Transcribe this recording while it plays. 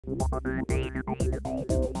So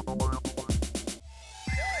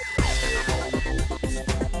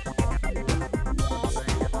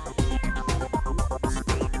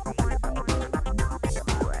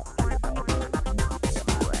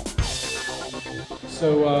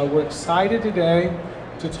we're excited today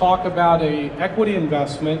to talk about an equity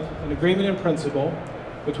investment, an agreement in principle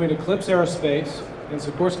between Eclipse Aerospace and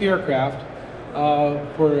Sikorsky Aircraft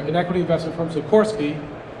for an equity investment from Sikorsky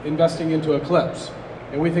investing into Eclipse.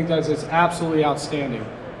 And we think that is absolutely outstanding,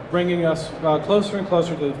 bringing us closer and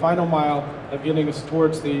closer to the final mile of getting us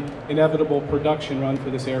towards the inevitable production run for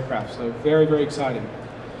this aircraft. So very, very exciting.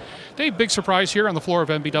 Dave, big surprise here on the floor of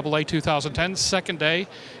NBAA 2010, second day.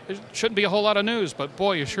 It shouldn't be a whole lot of news, but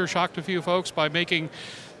boy, you sure shocked a few folks by making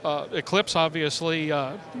Eclipse obviously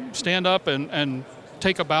stand up and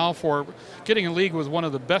take a bow for getting in league with one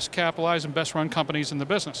of the best capitalized and best run companies in the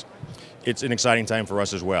business. It's an exciting time for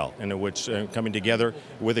us as well, in which coming together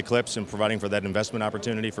with Eclipse and providing for that investment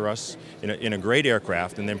opportunity for us in a great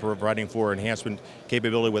aircraft, and then providing for enhancement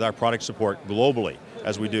capability with our product support globally,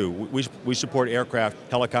 as we do. We support aircraft,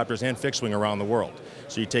 helicopters, and fixed wing around the world.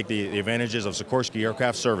 So you take the advantages of Sikorsky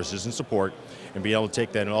Aircraft services and support and be able to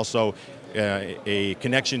take that, and also a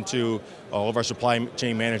connection to all of our supply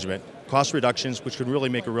chain management, cost reductions, which could really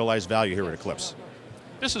make a realized value here at Eclipse.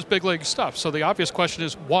 This is big league stuff, so the obvious question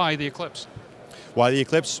is, why the Eclipse? Why the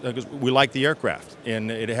Eclipse? Because we like the aircraft,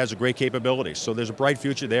 and it has a great capability. So there's a bright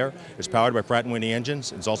future there. It's powered by Pratt & Whitney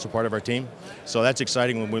engines. It's also part of our team. So that's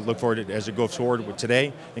exciting when we look forward to, as it goes forward with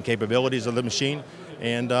today and capabilities of the machine,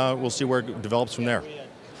 and we'll see where it develops from there.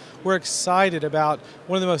 We're excited about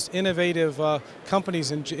one of the most innovative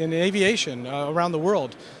companies in aviation around the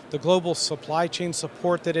world. The global supply chain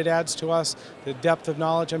support that it adds to us, the depth of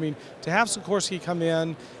knowledge. I mean, to have Sikorsky come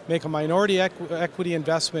in, make a minority equity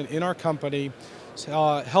investment in our company,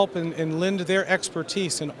 help and lend their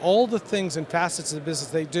expertise in all the things and facets of the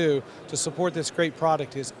business they do to support this great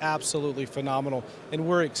product is absolutely phenomenal, and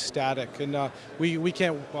we're ecstatic. And we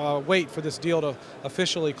can't wait for this deal to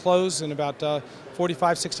officially close in about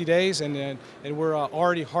 45, 60 days, and we're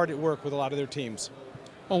already hard at work with a lot of their teams.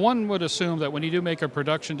 Well, one would assume that when you do make a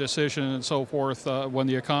production decision and so forth, when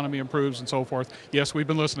the economy improves and so forth, yes, we've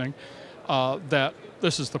been listening, that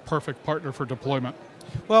this is the perfect partner for deployment.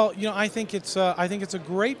 Well, you know, I think it's a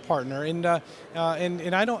great partner, and I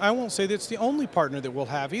won't say that it's the only partner that we'll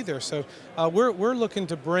have either. So we're looking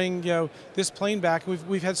to bring this plane back.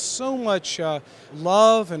 We've had so much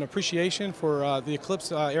love and appreciation for the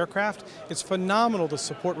Eclipse aircraft. It's phenomenal the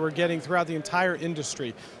support we're getting throughout the entire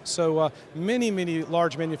industry. So many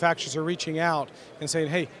large manufacturers are reaching out and saying,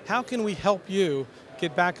 hey, how can we help you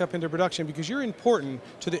get back up into production, because you're important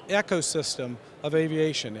to the ecosystem of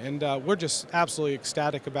aviation. And we're just absolutely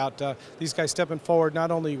ecstatic about these guys stepping forward, not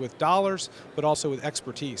only with dollars, but also with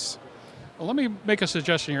expertise. Well, let me make a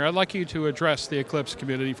suggestion here. I'd like you to address the Eclipse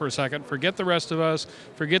community for a second. Forget the rest of us,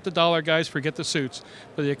 forget the dollar guys, forget the suits.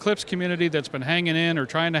 But the Eclipse community that's been hanging in or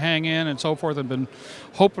trying to hang in and so forth and been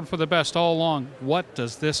hoping for the best all along, what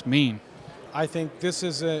does this mean? I think this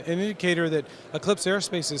is an indicator that Eclipse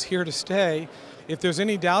Aerospace is here to stay. If there's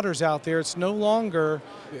any doubters out there, it's no longer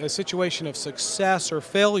a situation of success or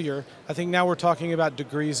failure. I think now we're talking about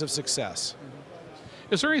degrees of success.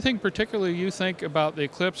 Is there anything particularly you think about the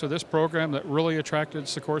Eclipse or this program that really attracted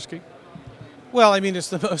Sikorsky? Well, I mean, it's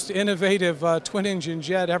the most innovative twin-engine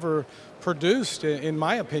jet ever produced, in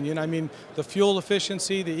my opinion. I mean, the fuel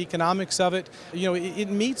efficiency, the economics of it, it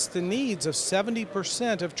meets the needs of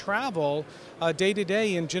 70% of travel day to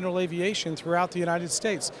day in general aviation throughout the United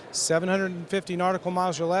States. 750 nautical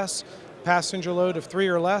miles or less, passenger load of 3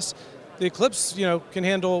 or less. The Eclipse, can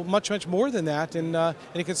handle much more than that, and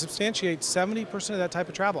it can substantiate 70% of that type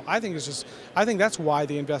of travel. I think that's why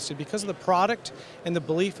they invested, because of the product and the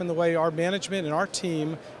belief in the way our management and our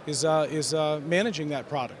team is managing that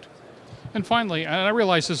product. And finally, and I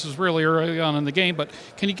realize this is really early on in the game, but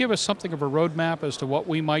can you give us something of a roadmap as to what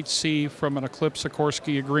we might see from an Eclipse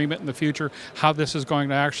Sikorsky agreement in the future, how this is going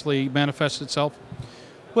to actually manifest itself?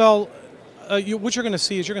 Well, what you're going to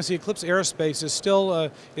see is Eclipse Aerospace is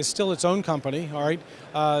still its own company. All right,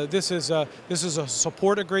 this is a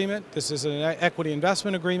support agreement. This is an equity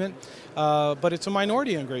investment agreement, but it's a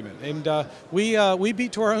minority agreement, and we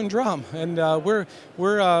beat to our own drum, and we're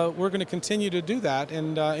going to continue to do that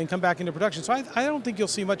and come back into production. So I don't think you'll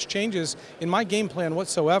see much changes in my game plan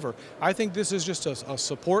whatsoever. I think this is just a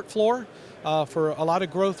support floor for a lot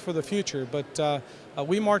of growth for the future, but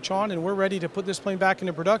we march on, and we're ready to put this plane back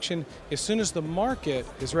into production as soon as the market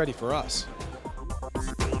is ready for us.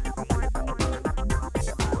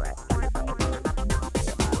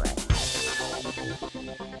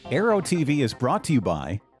 Aero-TV is brought to you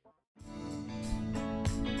by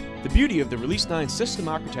The beauty of the Release 9 system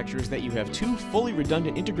architecture is that you have two fully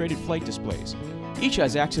redundant integrated flight displays. Each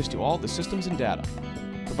has access to all the systems and data.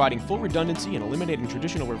 Providing full redundancy and eliminating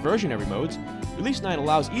traditional reversionary modes, Release 9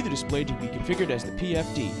 allows either display to be configured as the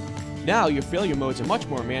PFD. Now your failure modes are much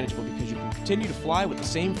more manageable because you can continue to fly with the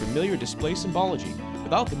same familiar display symbology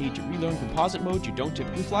without the need to relearn composite modes you don't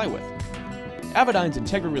typically fly with. Avidyne's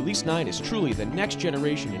Integra Release 9 is truly the next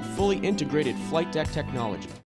generation in fully integrated flight deck technology.